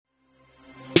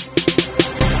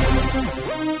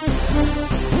So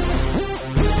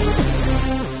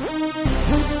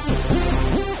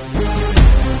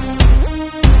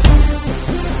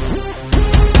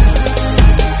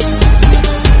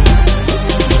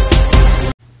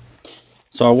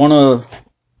I want to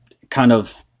kind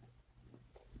of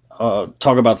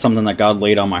talk about something that God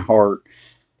laid on my heart.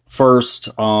 First,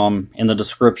 in the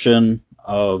description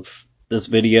of this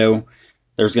video,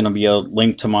 there's going to be a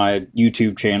link to my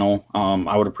YouTube channel.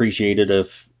 I would appreciate it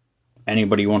if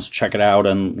anybody wants to check it out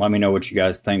and let me know what you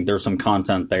guys think. There's some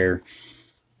content there.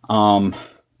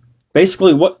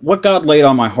 Basically, what God laid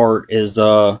on my heart is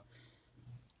a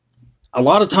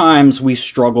lot of times we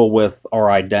struggle with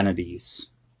our identities.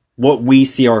 What we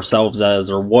see ourselves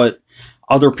as, or what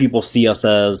other people see us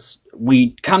as.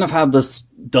 We kind of have this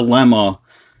dilemma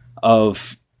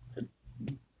of,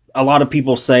 a lot of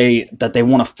people say that they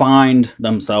want to find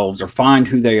themselves or find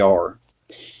who they are.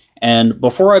 And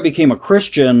before I became a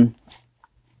Christian,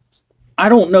 I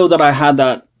don't know that I had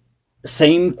that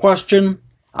same question.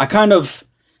 I kind of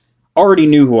already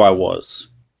knew who I was.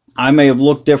 I may have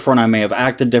looked different, I may have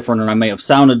acted different, and I may have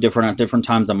sounded different at different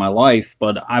times in my life,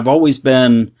 but I've always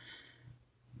been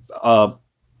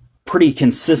pretty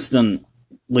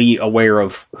consistently aware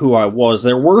of who I was.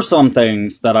 There were some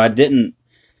things that I didn't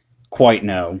quite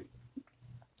know.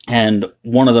 And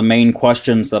one of the main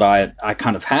questions that I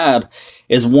kind of had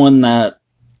is one that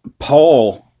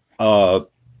Paul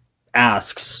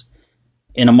asks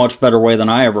in a much better way than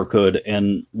I ever could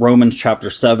in Romans chapter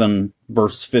 7,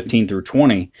 verse 15 through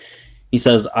 20. He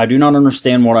says, "I do not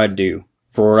understand what I do,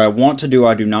 for what I want to do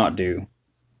I do not do,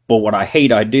 but what I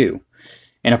hate I do.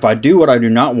 And if I do what I do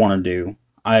not want to do,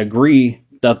 I agree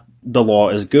that the law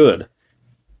is good.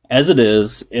 As it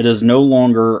is no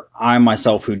longer I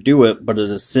myself who do it, but it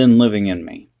is sin living in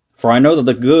me. For I know that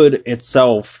that good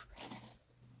itself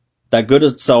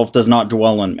does not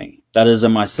dwell in me, that is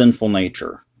in my sinful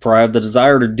nature. For I have the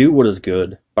desire to do what is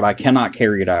good, but I cannot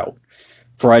carry it out.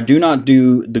 For I do not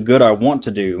do the good I want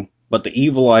to do, but the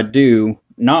evil I do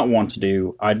not want to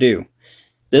do, I do.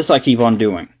 This I keep on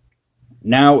doing.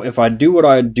 Now, if I do what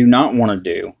I do not want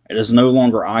to do, it is no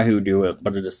longer I who do it,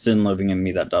 but it is sin living in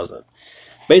me that does it."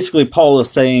 Basically, Paul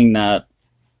is saying that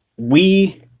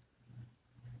we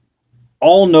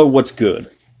all know what's good.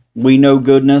 We know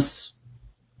goodness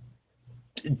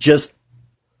just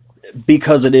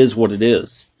because it is what it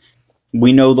is.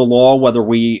 We know the law, whether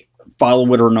we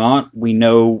follow it or not. We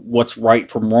know what's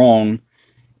right from wrong,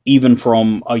 even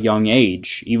from a young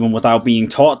age. Even without being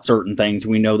taught certain things,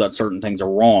 we know that certain things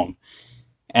are wrong.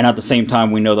 And at the same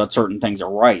time, we know that certain things are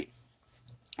right.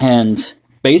 And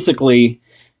basically,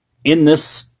 in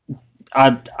this,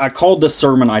 I called this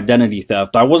sermon Identity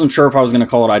Theft. I wasn't sure if I was going to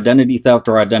call it Identity Theft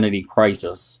or Identity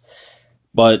Crisis.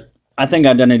 But I think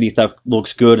Identity Theft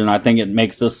looks good, and I think it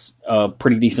makes this a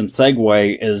pretty decent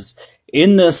segue, is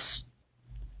in this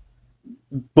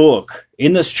book,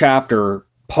 in this chapter,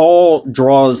 Paul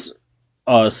draws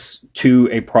us to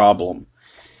a problem.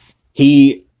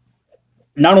 He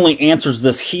not only answers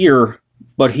this here,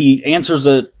 but he answers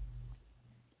it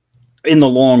in the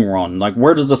long run. Like,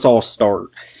 where does this all start?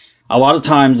 A lot of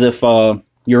times, if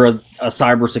you're a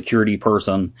cybersecurity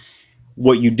person,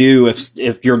 what you do,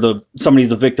 if you're somebody's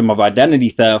the victim of identity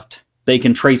theft, they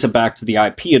can trace it back to the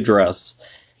IP address.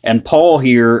 And Paul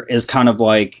here is kind of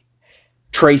like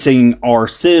tracing our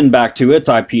sin back to its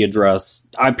IP address.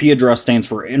 IP address stands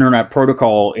for Internet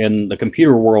Protocol in the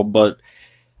computer world, but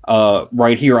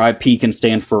right here, IP can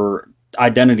stand for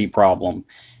identity problem.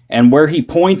 And where he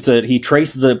points it, he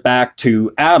traces it back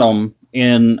to Adam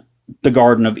in the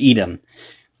Garden of Eden.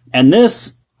 And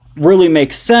this really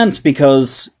makes sense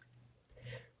because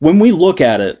when we look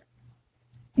at it,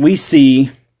 we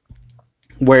see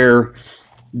where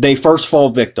they first fall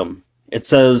victim. It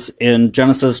says in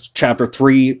Genesis chapter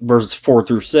 3, verses 4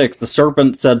 through 6, "The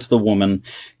serpent said to the woman,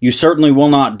 'You certainly will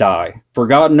not die, for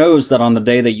God knows that on the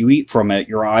day that you eat from it,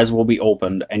 your eyes will be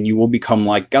opened, and you will become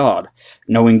like God,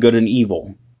 knowing good and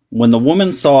evil.' When the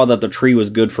woman saw that the tree was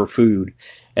good for food,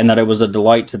 and that it was a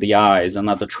delight to the eyes, and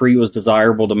that the tree was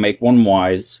desirable to make one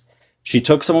wise, she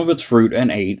took some of its fruit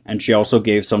and ate, and she also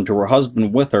gave some to her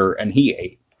husband with her, and he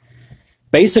ate."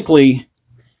 Basically,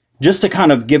 just to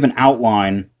kind of give an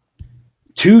outline,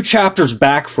 2 chapters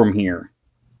back from here,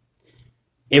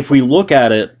 if we look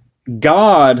at it,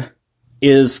 God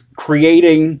is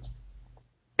creating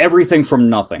everything from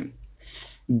nothing.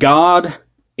 God,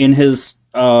 in his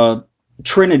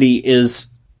Trinity,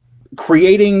 is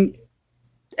creating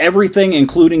everything,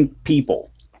 including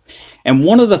people. And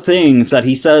one of the things that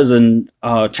he says in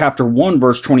chapter 1,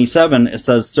 verse 27, it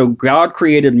says, "So God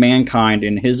created mankind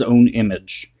in his own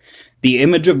image. The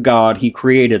image of God, he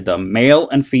created them. Male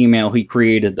and female, he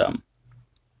created them.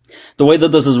 The way that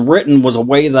this is written was a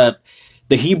way that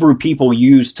the Hebrew people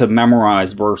used to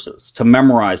memorize verses, to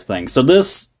memorize things. So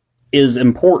this is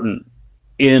important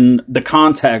in the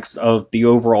context of the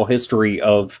overall history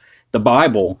of the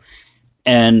Bible,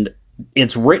 and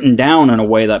it's written down in a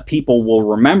way that people will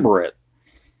remember it.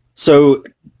 So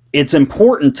it's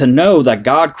important to know that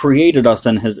God created us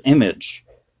in his image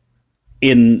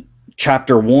in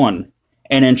chapter 1.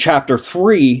 And in chapter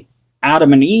 3,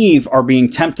 Adam and Eve are being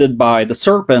tempted by the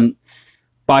serpent,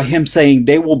 by him saying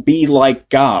they will be like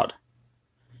God.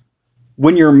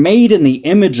 When you're made in the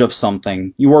image of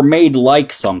something, you are made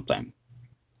like something.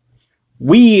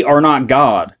 We are not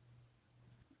God,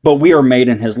 but we are made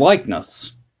in his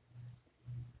likeness.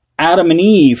 Adam and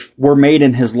Eve were made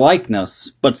in his likeness,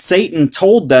 but Satan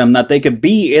told them that they could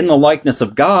be in the likeness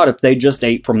of God if they just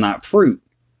ate from that fruit.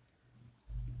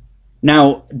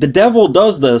 Now, the devil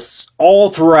does this all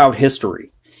throughout history.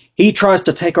 He tries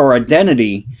to take our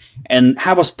identity and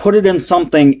have us put it in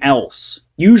something else,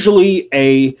 usually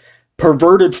a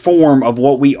perverted form of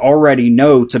what we already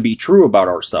know to be true about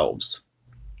ourselves.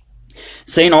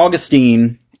 St.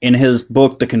 Augustine, in his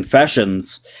book, The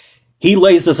Confessions, he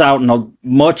lays this out in a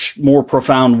much more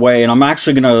profound way, and I'm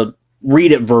actually going to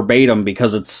read it verbatim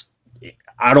because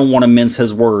I don't want to mince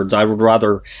his words. I would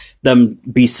rather them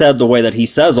be said the way that he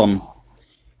says them.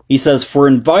 He says, "For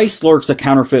in vice lurks a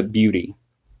counterfeit beauty.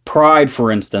 Pride,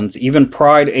 for instance, even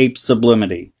pride apes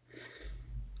sublimity.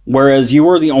 Whereas you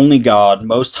are the only God,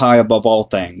 most high above all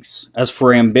things. As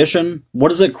for ambition, what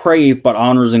does it crave but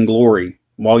honors and glory,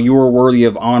 while you are worthy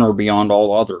of honor beyond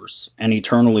all others, and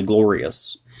eternally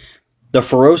glorious? The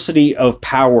ferocity of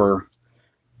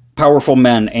powerful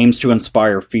men aims to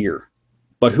inspire fear.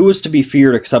 But who is to be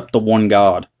feared except the one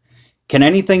God? Can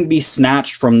anything be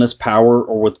snatched from this power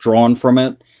or withdrawn from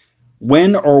it?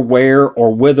 When or where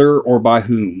or whither or by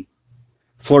whom?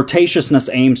 Flirtatiousness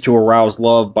aims to arouse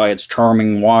love by its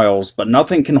charming wiles, but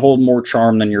nothing can hold more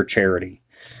charm than your charity.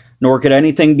 Nor could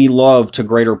anything be loved to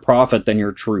greater profit than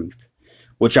your truth,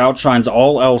 which outshines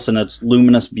all else in its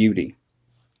luminous beauty.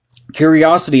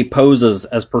 Curiosity poses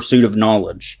as pursuit of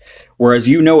knowledge, whereas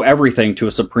you know everything to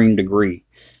a supreme degree.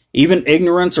 Even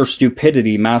ignorance or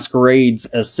stupidity masquerades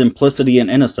as simplicity and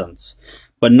innocence,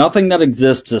 but nothing that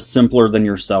exists is simpler than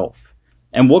yourself.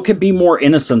 And what could be more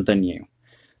innocent than you?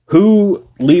 Who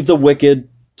leave the wicked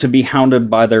to be hounded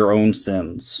by their own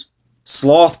sins?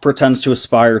 Sloth pretends to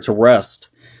aspire to rest,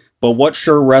 but what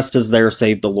sure rest is there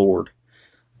save the Lord?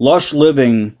 Lush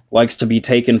living likes to be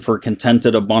taken for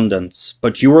contented abundance,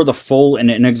 but you are the full and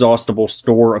inexhaustible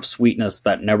store of sweetness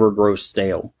that never grows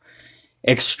stale.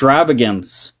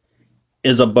 Extravagance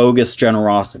is a bogus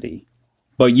generosity,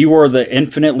 but you are the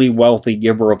infinitely wealthy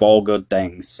giver of all good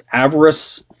things.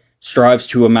 Avarice strives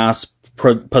to amass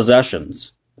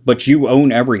possessions, but you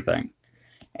own everything.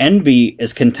 Envy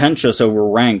is contentious over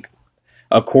rank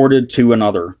accorded to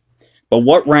another, but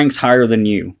what ranks higher than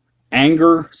you?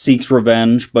 Anger seeks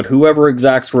revenge, but whoever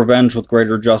exacts revenge with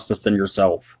greater justice than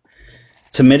yourself.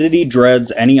 Timidity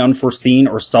dreads any unforeseen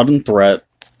or sudden threat,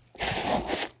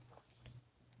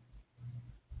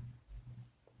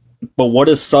 but what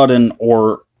is sudden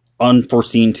or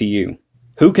unforeseen to you?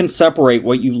 Who can separate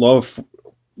what you love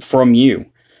from you?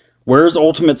 Where is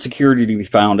ultimate security to be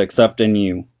found except in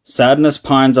you? Sadness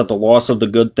pines at the loss of the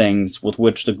good things with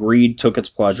which the greed took its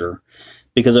pleasure,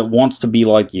 because it wants to be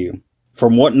like you,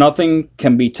 from whom nothing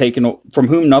can be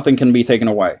taken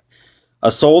away.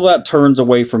 A soul that turns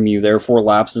away from you therefore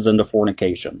lapses into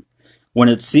fornication, when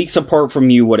it seeks apart from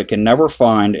you what it can never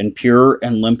find in pure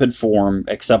and limpid form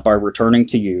except by returning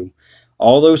to you.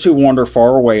 All those who wander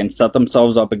far away and set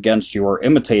themselves up against you are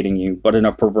imitating you, but in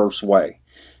a perverse way.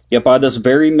 Yet by this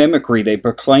very mimicry they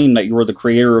proclaim that you are the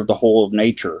creator of the whole of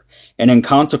nature, and in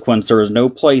consequence there is no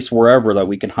place wherever that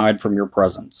we can hide from your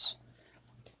presence."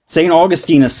 St.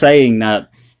 Augustine is saying that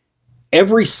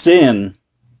every sin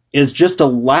is just a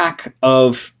lack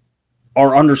of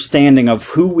our understanding of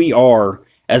who we are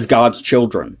as God's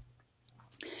children.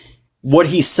 What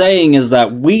he's saying is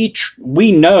that we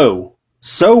know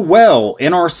so well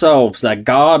in ourselves that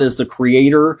God is the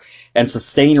creator and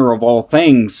sustainer of all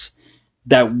things,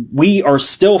 that we are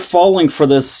still falling for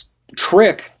this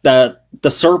trick that the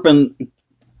serpent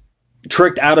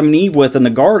tricked Adam and Eve with in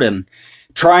the garden,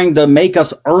 trying to make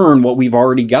us earn what we've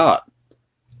already got.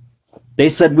 They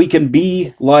said we can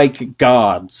be like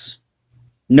gods,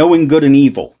 knowing good and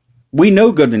evil. We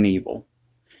know good and evil.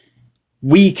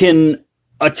 We can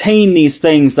attain these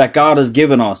things that God has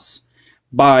given us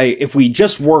by, if we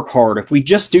just work hard, if we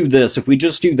just do this, if we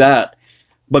just do that.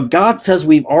 But God says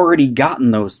we've already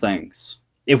gotten those things.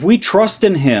 If we trust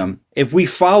in him, if we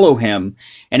follow him,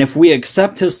 and if we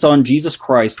accept his son, Jesus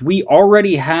Christ, we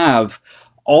already have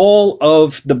all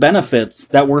of the benefits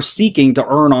that we're seeking to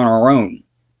earn on our own.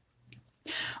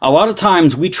 A lot of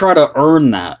times we try to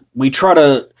earn that. We try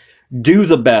to do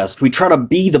the best. We try to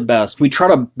be the best. We try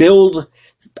to build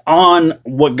on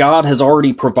what God has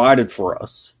already provided for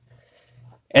us.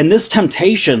 And this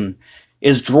temptation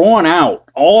is drawn out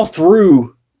all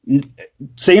through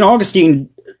St. Augustine.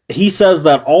 He says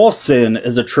that all sin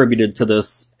is attributed to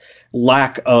this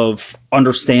lack of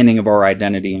understanding of our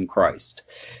identity in Christ.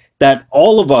 That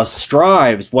all of us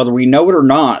strives, whether we know it or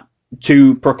not,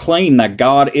 to proclaim that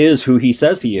God is who he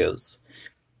says he is.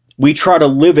 We try to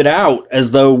live it out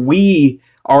as though we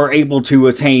are able to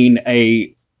attain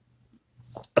a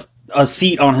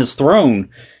seat on his throne,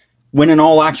 when in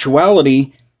all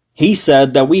actuality, he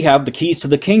said that we have the keys to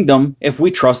the kingdom if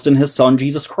we trust in his son,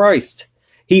 Jesus Christ.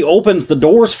 He opens the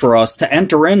doors for us to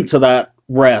enter into that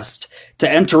rest, to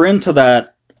enter into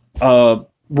that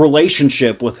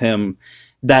relationship with him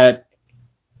that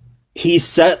he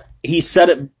set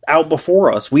it out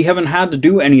before us. We haven't had to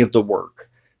do any of the work.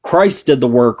 Christ did the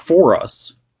work for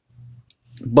us.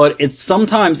 But it's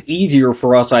sometimes easier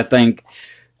for us, I think,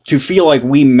 to feel like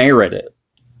we merit it,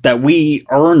 that we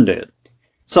earned it.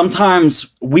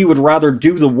 Sometimes we would rather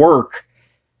do the work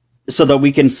so that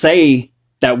we can say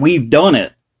that we've done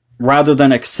it, rather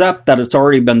than accept that it's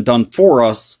already been done for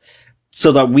us,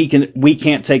 so that we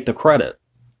can't take the credit.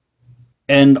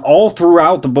 And all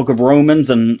throughout the book of Romans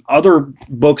and other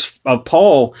books of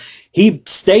Paul, he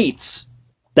states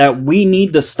that we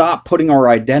need to stop putting our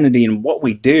identity in what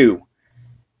we do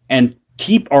and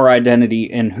keep our identity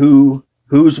in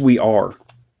whose we are.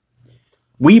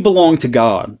 We belong to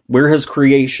God. We're his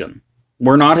creation.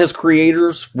 We're not his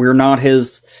creators. We're not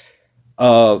his...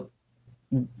 we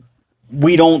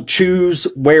don't choose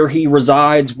where he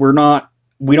resides.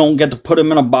 We don't get to put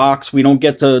him in a box. We don't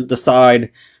get to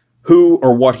decide who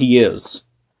or what he is.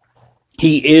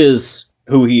 He is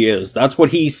who he is. That's what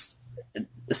he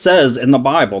says in the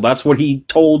Bible. That's what he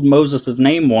told Moses his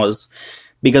name was,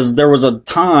 because there was a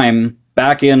time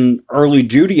back in early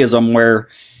Judaism where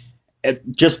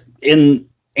just in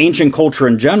ancient culture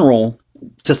in general,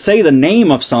 to say the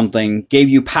name of something gave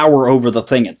you power over the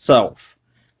thing itself.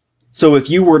 So if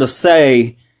you were to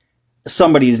say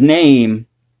somebody's name,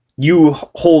 you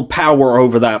hold power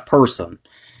over that person.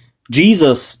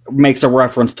 Jesus makes a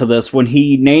reference to this when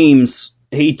he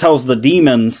tells the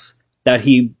demons that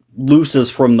he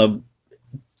looses from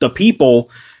the people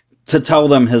to tell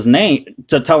them his name,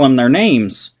 to tell them their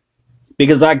names,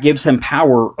 because that gives him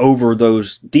power over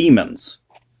those demons.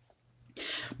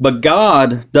 But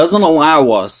God doesn't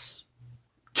allow us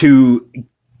to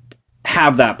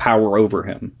have that power over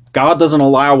him. God doesn't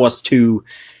allow us to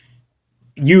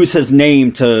use his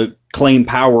name to claim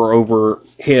power over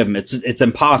him. It's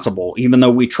impossible, even though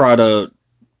we try to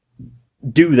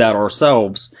do that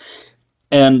ourselves.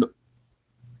 And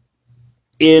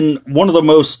in one of the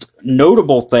most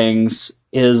notable things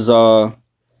is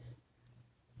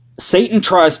Satan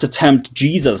tries to tempt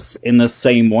Jesus in this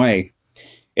same way.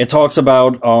 It talks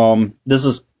about, this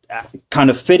is kind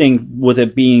of fitting with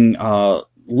it being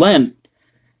Lent.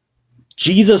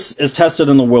 Jesus is tested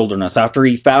in the wilderness after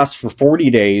he fasts for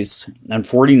 40 days and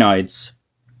 40 nights.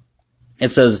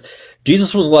 It says,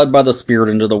 Jesus was led by the Spirit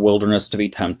into the wilderness to be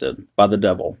tempted by the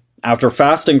devil. After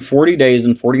fasting 40 days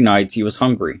and 40 nights, he was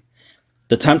hungry.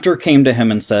 The tempter came to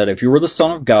him and said, "If you are the Son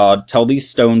of God, tell these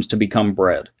stones to become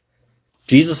bread."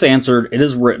 Jesus answered, "It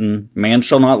is written, man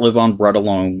shall not live on bread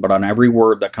alone, but on every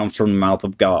word that comes from the mouth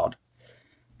of God."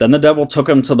 Then the devil took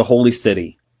him to the holy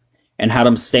city and had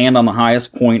him stand on the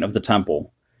highest point of the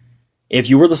temple. "If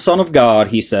you are the Son of God,"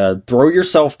 he said, "throw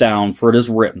yourself down, for it is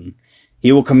written,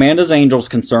 he will command his angels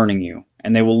concerning you,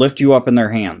 and they will lift you up in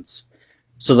their hands,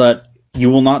 so that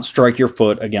you will not strike your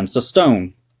foot against a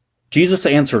stone." Jesus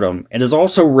answered him, "It is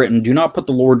also written, do not put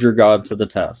the Lord your God to the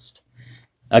test."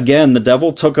 Again, the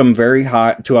devil took him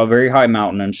to a very high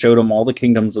mountain and showed him all the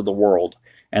kingdoms of the world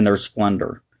and their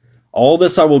splendor. "All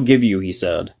this I will give you," he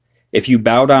said, "if you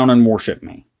bow down and worship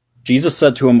me." Jesus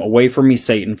said to him, "Away from me,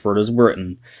 Satan, for it is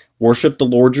written, worship the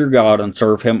Lord your God and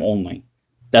serve him only."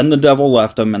 Then the devil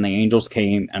left him, and the angels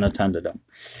came and attended him.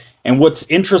 And what's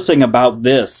interesting about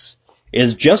this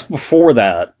is just before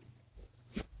that,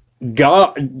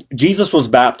 Jesus was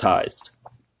baptized.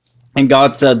 And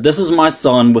God said, "This is my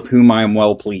son with whom I am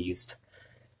well pleased."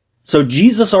 So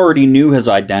Jesus already knew his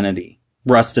identity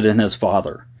rested in his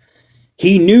Father.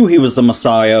 He knew he was the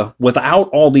Messiah without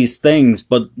all these things,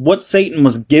 but what Satan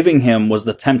was giving him was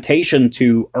the temptation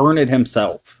to earn it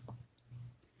himself.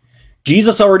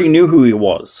 Jesus already knew who he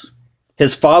was.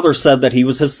 His Father said that he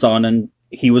was his son, and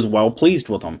he was well pleased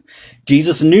with him.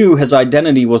 Jesus knew his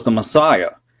identity was the Messiah,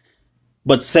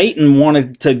 but Satan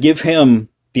wanted to give him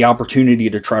the opportunity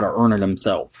to try to earn it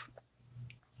himself.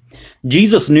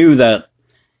 Jesus knew that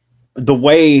the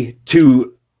way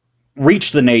to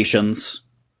reach the nations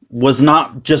was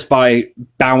not just by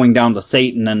bowing down to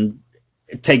Satan and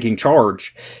taking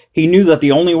charge. He knew that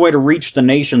the only way to reach the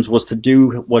nations was to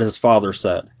do what his Father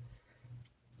said.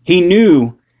 He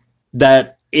knew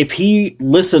that if he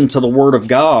listened to the word of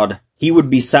God, he would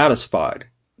be satisfied.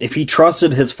 If he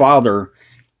trusted his Father,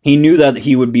 he knew that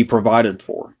he would be provided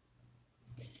for.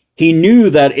 He knew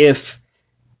that if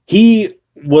he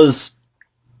was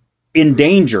in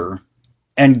danger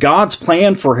and God's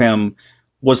plan for him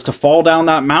was to fall down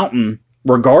that mountain,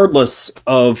 regardless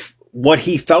of what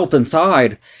he felt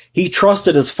inside, he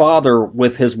trusted his Father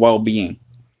with his well-being.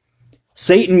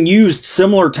 Satan used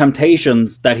similar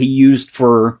temptations that he used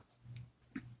for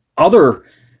other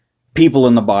people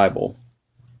in the Bible,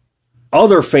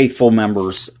 other faithful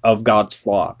members of God's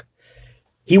flock.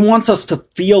 He wants us to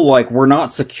feel like we're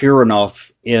not secure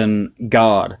enough in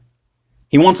God.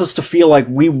 He wants us to feel like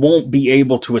we won't be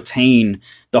able to attain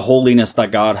the holiness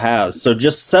that God has, so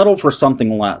just settle for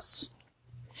something less.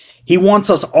 He wants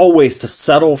us always to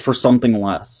settle for something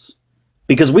less,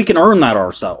 because we can earn that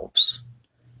ourselves.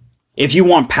 If you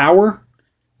want power,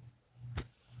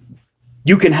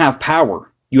 you can have power.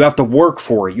 You have to work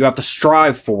for it. You have to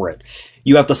strive for it.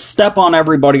 You have to step on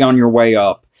everybody on your way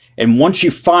up. And once you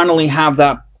finally have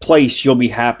that place, you'll be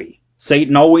happy.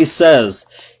 Satan always says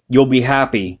you'll be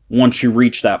happy once you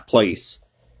reach that place.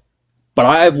 But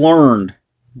I have learned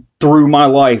through my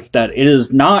life that it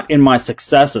is not in my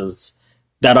successes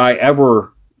that I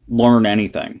ever learn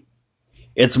anything.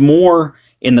 It's more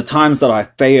in the times that I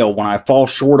fail, when I fall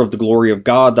short of the glory of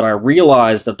God, that I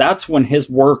realize that that's when His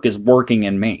work is working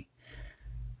in me.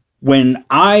 When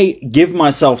I give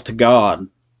myself to God,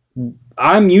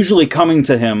 I'm usually coming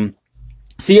to Him.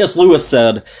 C.S. Lewis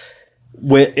said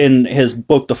in his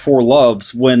book, The Four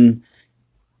Loves, when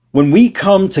we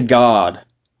come to God,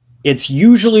 it's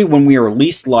usually when we are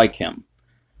least like Him.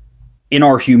 In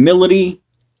our humility,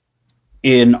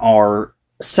 in our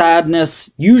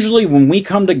sadness, usually when we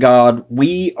come to God,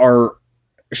 we are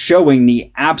showing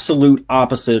the absolute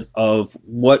opposite of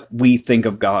what we think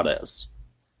of God as.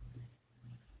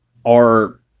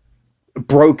 Our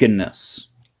brokenness,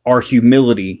 our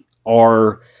humility,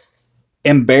 our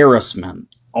embarrassment,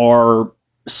 our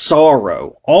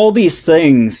sorrow, all these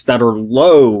things that are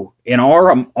low in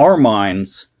our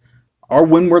minds are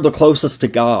when we're the closest to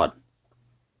God.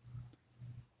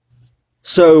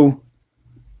 So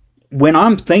when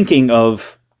I'm thinking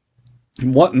of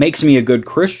what makes me a good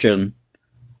Christian,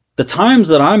 the times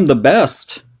that I'm the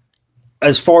best,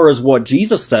 as far as what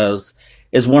Jesus says,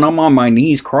 is when I'm on my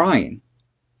knees crying.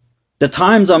 The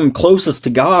times I'm closest to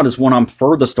God is when I'm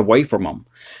furthest away from Him.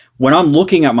 When I'm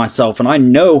looking at myself and I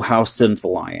know how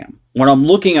sinful I am. When I'm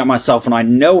looking at myself and I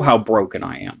know how broken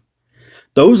I am.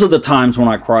 Those are the times when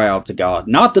I cry out to God.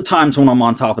 Not the times when I'm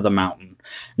on top of the mountain.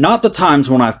 Not the times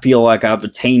when I feel like I've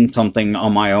attained something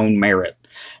on my own merit.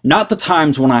 Not the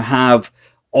times when I have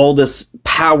all this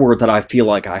power that I feel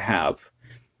like I have.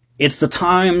 It's the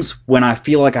times when I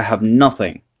feel like I have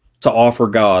nothing to offer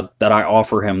God that I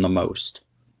offer Him the most.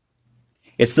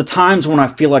 It's the times when I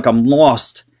feel like I'm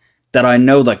lost that I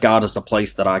know that God is the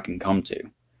place that I can come to.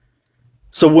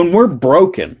 So when we're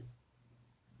broken,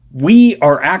 we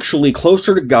are actually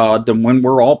closer to God than when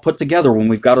we're all put together, when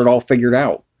we've got it all figured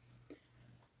out.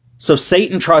 So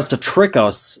Satan tries to trick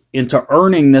us into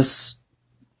earning this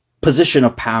position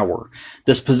of power,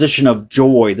 this position of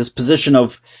joy, this position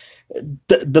of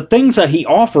the things that he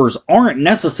offers aren't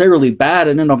necessarily bad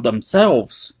in and of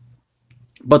themselves,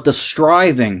 but the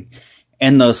striving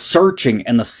and the searching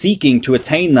and the seeking to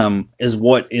attain them is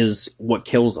what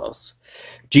kills us.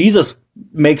 Jesus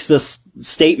makes this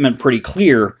statement pretty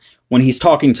clear when he's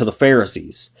talking to the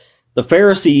Pharisees. The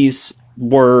Pharisees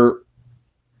were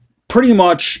pretty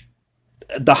much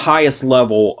the highest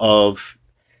level of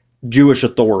Jewish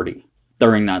authority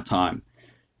during that time.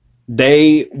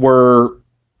 They were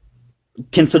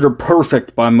considered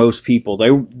perfect by most people.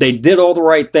 They did all the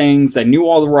right things. They knew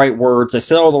all the right words. They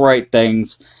said all the right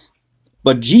things.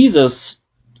 But Jesus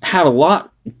had a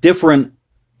lot different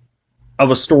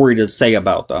of a story to say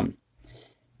about them.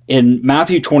 In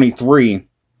Matthew 23,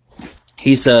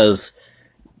 he says,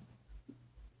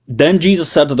 "Then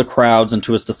Jesus said to the crowds and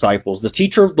to his disciples, 'The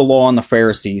teacher of the law and the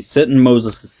Pharisees sit in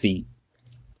Moses' seat.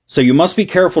 So you must be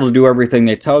careful to do everything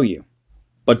they tell you.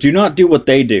 But do not do what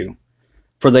they do,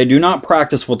 for they do not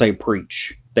practice what they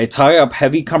preach. They tie up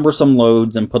heavy, cumbersome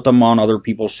loads and put them on other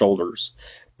people's shoulders,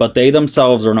 but they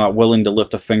themselves are not willing to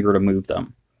lift a finger to move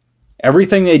them.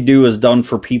 Everything they do is done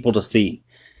for people to see.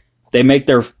 They make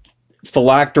their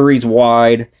phylacteries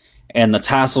wide and the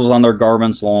tassels on their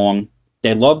garments long.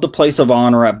 They love the place of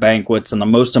honor at banquets and the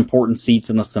most important seats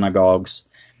in the synagogues.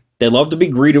 They love to be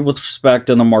greeted with respect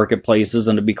in the marketplaces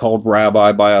and to be called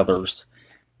rabbi by others.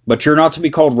 But you're not to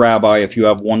be called rabbi if you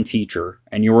have one teacher,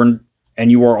 and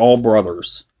you are all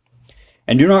brothers.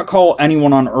 And do not call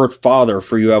anyone on earth father,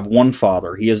 for you have one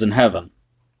Father, he is in heaven.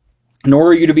 Nor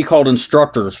are you to be called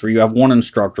instructors, for you have one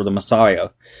instructor, the Messiah.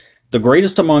 The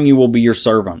greatest among you will be your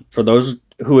servant, for those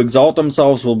who exalt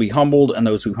themselves will be humbled, and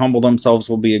those who humble themselves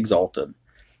will be exalted.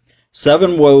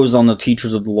 7 woes on the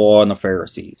teachers of the law and the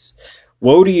Pharisees.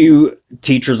 Woe to you,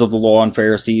 teachers of the law and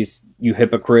Pharisees, you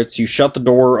hypocrites! You shut the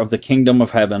door of the kingdom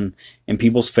of heaven in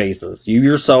people's faces. You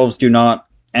yourselves do not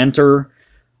enter,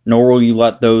 nor will you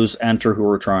let those enter who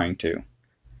are trying to.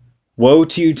 Woe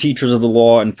to you, teachers of the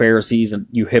law and Pharisees, and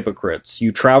you hypocrites!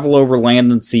 You travel over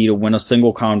land and sea to win a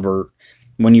single convert.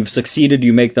 When you've succeeded,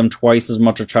 you make them twice as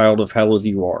much a child of hell as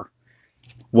you are.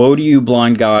 Woe to you,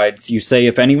 blind guides! You say,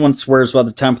 if anyone swears by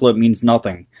the temple, it means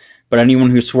nothing, but anyone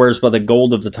who swears by the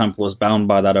gold of the temple is bound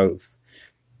by that oath.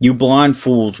 You blind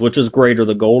fools, which is greater,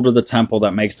 the gold or the temple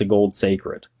that makes the gold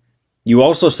sacred? You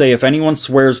also say, if anyone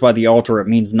swears by the altar, it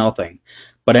means nothing,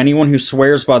 but anyone who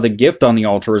swears by the gift on the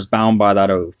altar is bound by that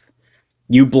oath.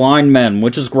 You blind men,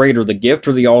 which is greater, the gift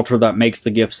or the altar that makes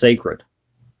the gift sacred?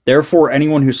 Therefore,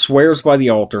 anyone who swears by the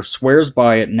altar swears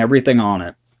by it and everything on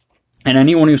it. And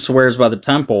anyone who swears by the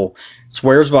temple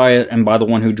swears by it and by the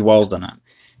one who dwells in it.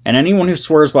 And anyone who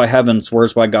swears by heaven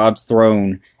swears by God's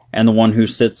throne and the one who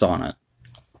sits on it.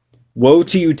 Woe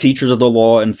to you, teachers of the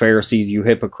law and Pharisees, you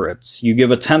hypocrites! You give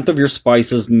 1/10 of your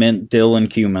spices, mint, dill, and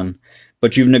cumin,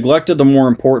 but you've neglected the more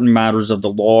important matters of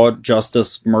the law,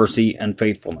 justice, mercy, and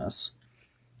faithfulness.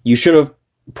 You should have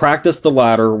practiced the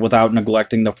latter without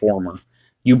neglecting the former.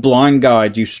 You blind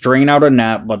guides, you strain out a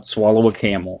gnat but swallow a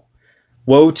camel.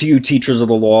 Woe to you, teachers of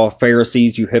the law,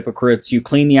 Pharisees, you hypocrites! You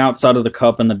clean the outside of the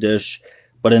cup and the dish,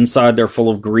 but inside they're full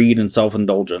of greed and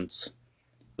self-indulgence.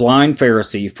 Blind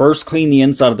Pharisee, first clean the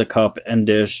inside of the cup and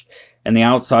dish, and the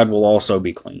outside will also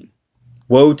be clean.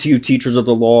 Woe to you, teachers of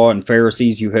the law and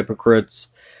Pharisees, you hypocrites!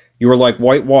 You are like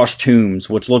whitewashed tombs,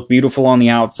 which look beautiful on the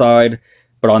outside,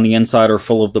 but on the inside are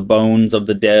full of the bones of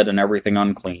the dead and everything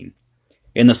unclean.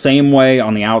 In the same way,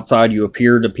 on the outside you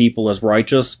appear to people as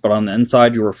righteous, but on the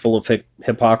inside you are full of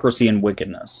hypocrisy and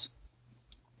wickedness.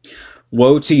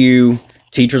 Woe to you,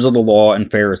 teachers of the law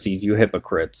and Pharisees, you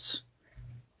hypocrites!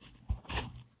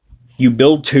 You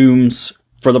build tombs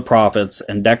for the prophets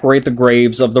and decorate the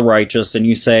graves of the righteous, and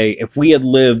you say, if we had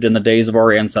lived in the days of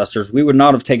our ancestors, we would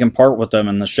not have taken part with them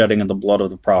in the shedding of the blood of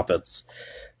the prophets.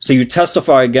 So you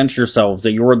testify against yourselves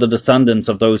that you are the descendants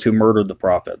of those who murdered the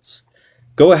prophets.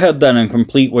 Go ahead then and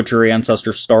complete what your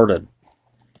ancestors started.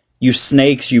 You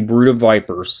snakes, you brood of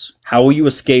vipers, how will you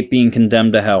escape being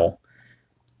condemned to hell?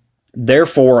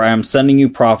 Therefore I am sending you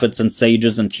prophets and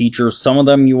sages and teachers. Some of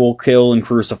them you will kill and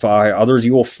crucify, others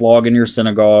you will flog in your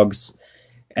synagogues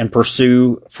and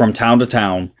pursue from town to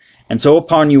town. And so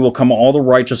upon you will come all the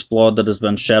righteous blood that has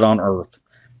been shed on earth,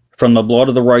 from the blood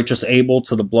of the righteous Abel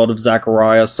to the blood of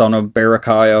Zechariah, son of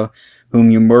Berechiah,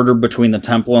 whom you murdered between the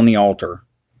temple and the altar.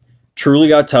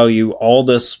 Truly I tell you, all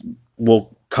this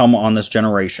will come on this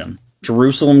generation.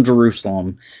 Jerusalem,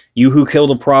 Jerusalem, you who kill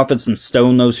the prophets and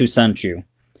stone those who sent you.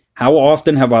 How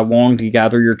often have I longed to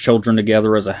gather your children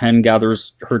together as a hen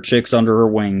gathers her chicks under her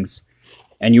wings,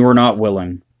 and you are not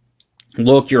willing.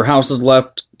 Look, your house is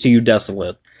left to you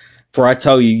desolate. For I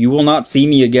tell you, you will not see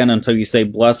me again until you say,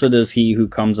 blessed is he who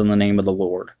comes in the name of the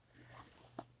Lord.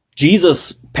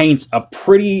 Jesus paints a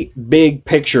pretty big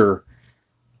picture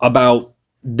about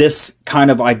this kind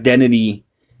of identity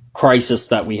crisis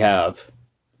that we have.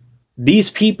 These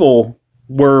people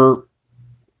were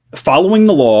following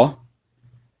the law.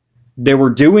 They were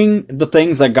doing the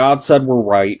things that God said were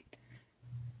right.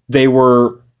 They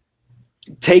were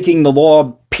taking the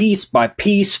law piece by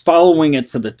piece, following it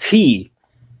to the T.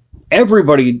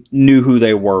 Everybody knew who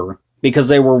they were because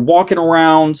they were walking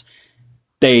around.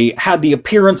 They had the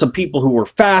appearance of people who were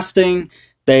fasting.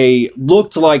 They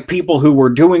looked like people who were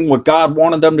doing what God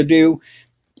wanted them to do.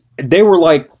 They were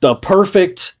like the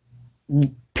perfect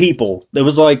people. It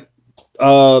was like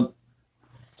the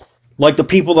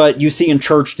people that you see in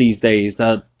church these days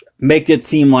that make it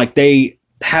seem like they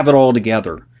have it all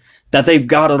together, that they've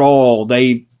got it all.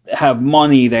 They have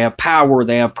money, they have power,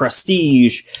 they have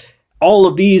prestige. All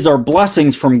of these are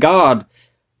blessings from God,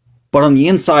 but on the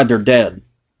inside, they're dead.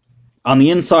 On the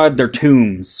inside, they're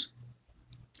tombs.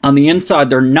 On the inside,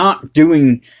 they're not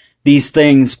doing these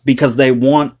things because they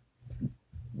want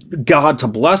God to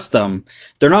bless them.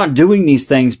 They're not doing these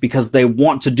things because they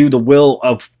want to do the will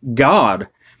of God.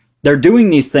 They're doing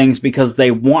these things because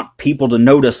they want people to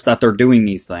notice that they're doing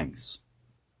these things.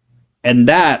 And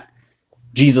that,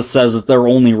 Jesus says, is their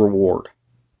only reward.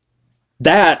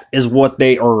 That is what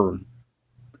they earn.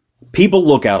 People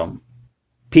look at them.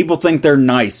 People think they're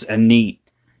nice and neat.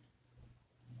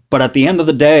 But at the end of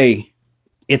the day,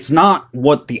 it's not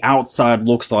what the outside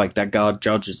looks like that God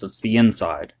judges. It's the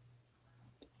inside.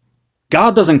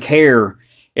 God doesn't care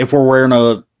if we're wearing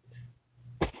a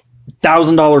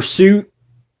 $1,000 suit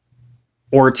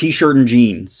or a t-shirt and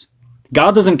jeans.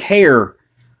 God doesn't care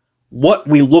what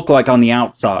we look like on the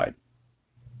outside,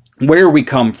 where we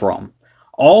come from.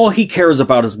 All he cares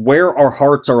about is where our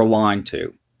hearts are aligned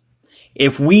to.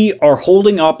 If we are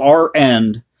holding up our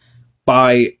end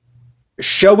by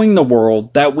showing the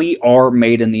world that we are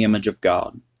made in the image of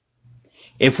God,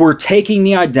 if we're taking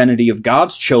the identity of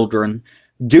God's children,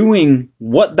 doing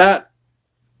what that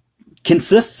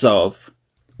consists of,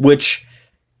 which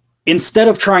instead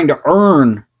of trying to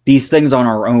earn these things on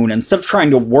our own, instead of trying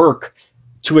to work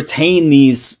to attain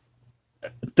these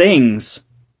things,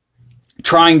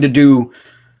 trying to do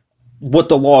what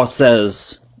the law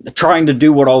says, trying to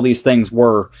do what all these things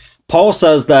were, Paul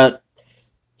says that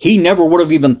he never would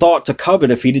have even thought to covet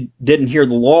if he didn't hear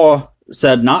the law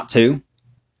said not to.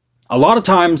 A lot of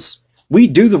times we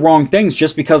do the wrong things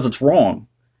just because it's wrong.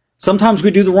 Sometimes we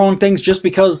do the wrong things just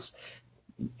because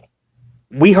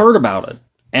we heard about it.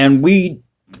 And we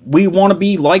want to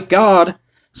be like God,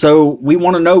 so we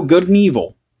want to know good and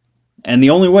evil. And the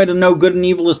only way to know good and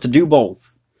evil is to do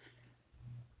both.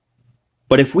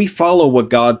 But if we follow what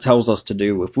God tells us to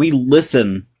do, if we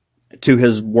listen to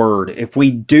his word, if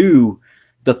we do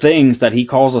the things that he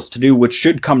calls us to do, which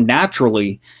should come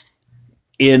naturally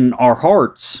in our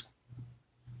hearts,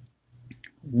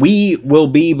 we will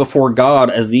be before God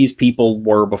as these people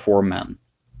were before men.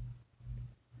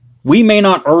 We may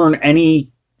not earn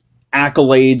any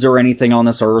accolades or anything on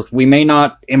this earth. We may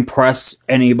not impress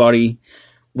anybody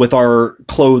with our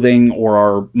clothing or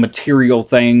our material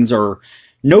things, or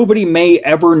nobody may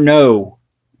ever know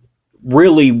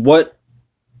really what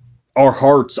our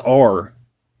hearts are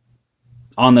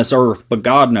on this earth, but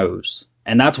God knows.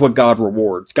 And that's what God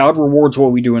rewards. God rewards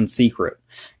what we do in secret.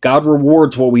 God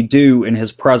rewards what we do in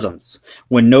his presence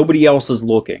when nobody else is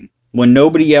looking, when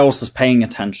nobody else is paying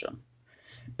attention.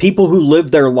 People who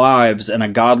live their lives in a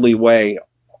godly way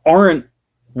aren't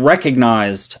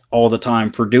recognized all the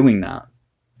time for doing that.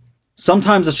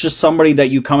 Sometimes it's just somebody that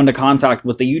you come into contact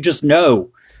with that you just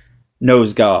know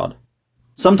knows God.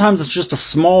 Sometimes it's just a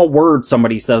small word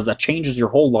somebody says that changes your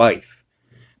whole life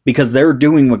because they're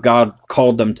doing what God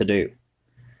called them to do.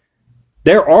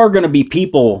 There are going to be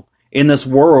people in this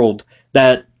world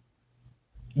that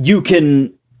you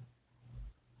can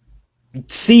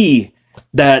see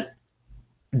that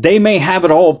they may have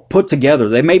it all put together.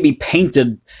 They may be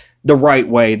painted the right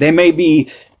way. They may be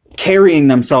carrying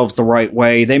themselves the right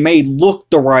way. They may look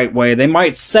the right way. They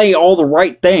might say all the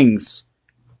right things.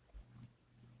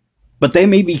 But they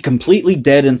may be completely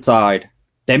dead inside.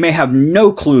 They may have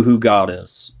no clue who God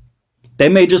is. They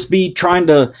may just be trying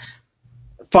to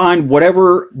find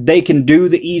whatever they can do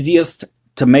the easiest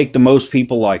to make the most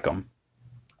people like them.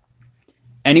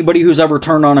 Anybody who's ever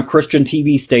turned on a Christian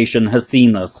TV station has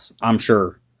seen this, I'm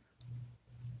sure.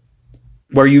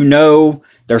 Where you know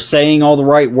they're saying all the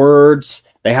right words,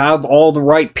 they have all the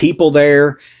right people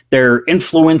there, they're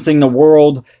influencing the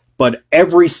world, but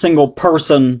every single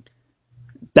person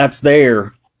that's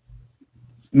there,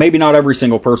 maybe not every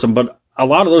single person, but a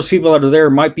lot of those people that are there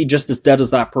might be just as dead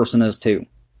as that person is too.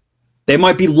 They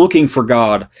might be looking for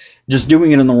God, just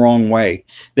doing it in the wrong way.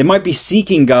 They might be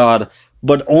seeking God,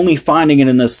 but only finding it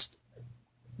in this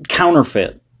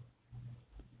counterfeit.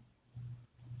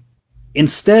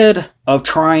 Instead of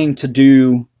trying to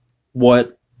do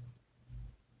what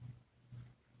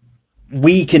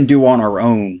we can do on our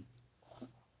own,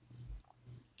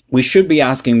 we should be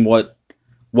asking what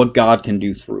God can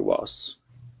do through us.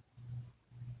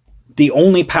 The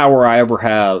only power I ever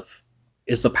have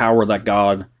is the power that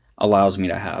God allows me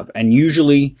to have. And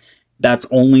usually that's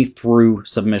only through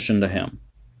submission to him.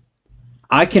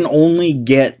 I can only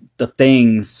get the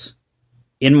things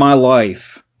in my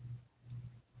life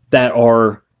that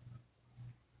are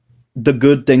the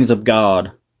good things of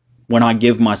God when I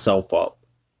give myself up.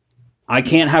 I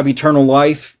can't have eternal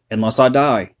life unless I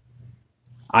die.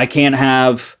 I can't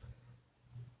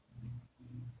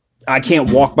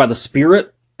walk by the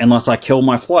Spirit unless I kill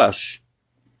my flesh.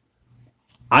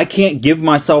 I can't give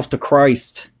myself to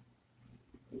Christ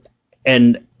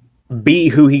and be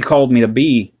who he called me to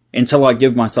be until I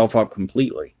give myself up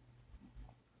completely.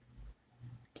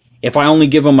 If I only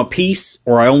give him a piece,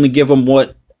 or I only give him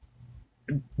what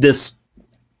this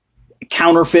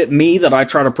counterfeit me that I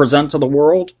try to present to the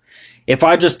world, if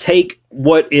I just take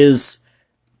what the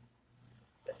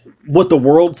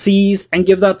world sees and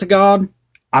give that to God,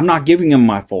 I'm not giving him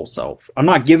my full self. I'm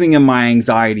not giving him my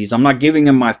anxieties. I'm not giving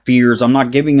him my fears. I'm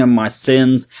not giving him my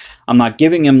sins. I'm not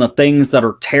giving him the things that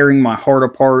are tearing my heart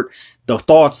apart, the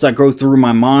thoughts that go through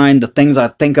my mind, the things I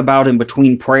think about in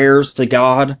between prayers to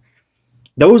God.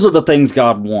 Those are the things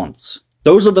God wants.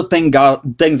 Those are the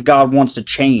things God wants to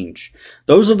change.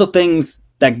 Those are the things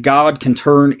that God can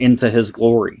turn into his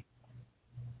glory.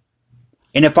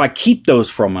 And if I keep those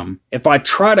from him, if I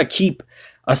try to keep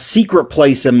a secret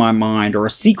place in my mind or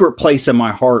a secret place in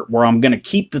my heart where I'm going to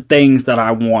keep the things that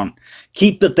I want,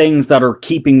 keep the things that are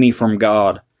keeping me from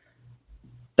God,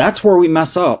 that's where we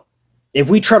mess up. If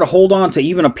we try to hold on to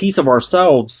even a piece of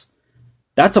ourselves,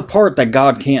 that's a part that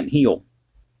God can't heal.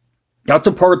 That's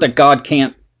a part that God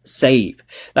can't save.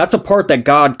 That's a part that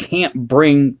God can't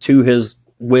bring to his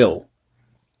will.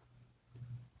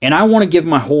 And I want to give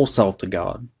my whole self to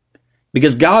God,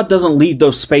 because God doesn't leave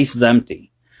those spaces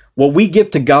empty. What we give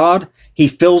to God, he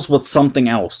fills with something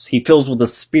else. He fills with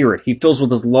his spirit. He fills with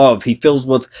his love. He fills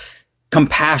with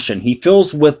compassion. He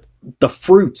fills with the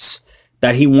fruits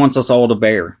that he wants us all to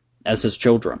bear as his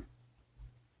children.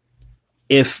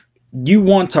 If you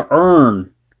want to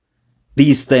earn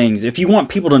these things, if you want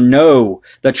people to know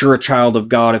that you're a child of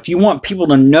God, if you want people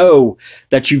to know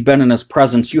that you've been in his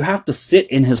presence, you have to sit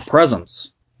in his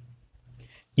presence.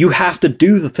 You have to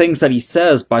do the things that he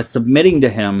says by submitting to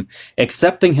him,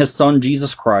 accepting his son,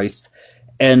 Jesus Christ,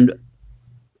 and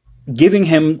giving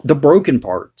him the broken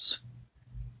parts.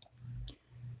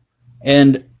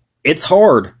 And it's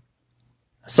hard.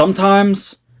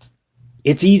 Sometimes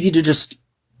it's easy to just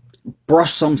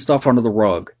brush some stuff under the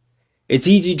rug. It's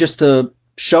easy just to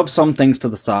shove some things to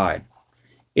the side.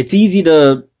 It's easy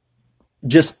to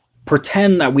just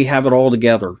pretend that we have it all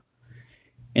together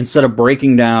instead of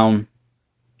breaking down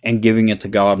and giving it to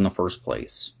God in the first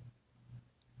place.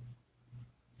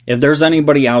 If there's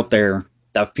anybody out there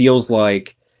that feels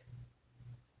like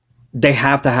they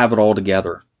have to have it all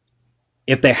together,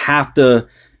 if they have to,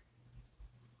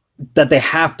 that they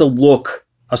have to look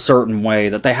a certain way,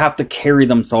 that they have to carry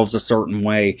themselves a certain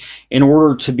way in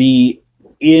order to be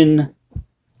in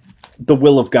the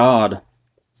will of God,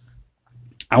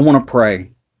 I want to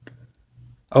pray.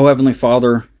 Oh, Heavenly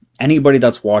Father, anybody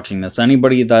that's watching this,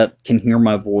 anybody that can hear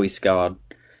my voice, God,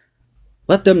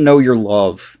 let them know your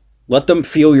love. Let them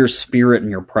feel your spirit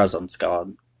and your presence,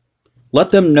 God.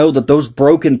 Let them know that those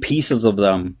broken pieces of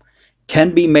them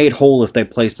can be made whole if they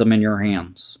place them in your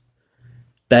hands.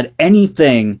 That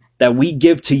anything that we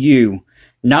give to you,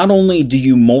 not only do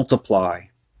you multiply,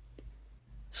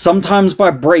 sometimes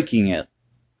by breaking it,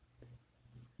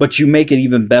 but you make it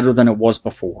even better than it was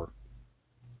before.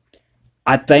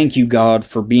 I thank you, God,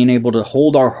 for being able to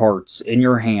hold our hearts in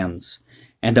your hands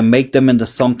and to make them into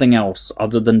something else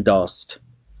other than dust.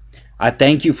 I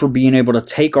thank you for being able to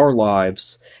take our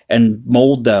lives and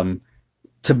mold them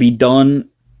to be done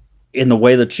in the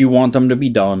way that you want them to be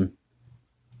done.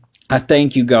 I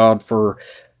thank you, God, for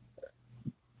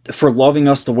loving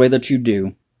us the way that you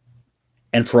do,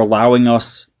 and for allowing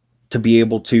us to be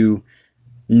able to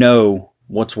know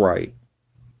what's right.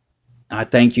 I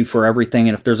thank you for everything,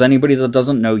 and if there's anybody that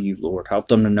doesn't know you, Lord, help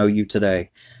them to know you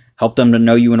today. Help them to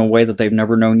know you in a way that they've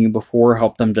never known you before.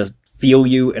 Help them to feel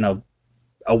you in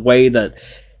a way that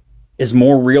is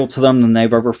more real to them than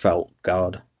they've ever felt,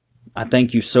 God. I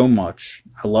thank you so much.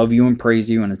 I love you and praise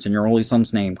you, and it's in your Holy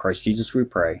Son's name, Christ Jesus, we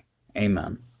pray.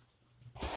 Amen.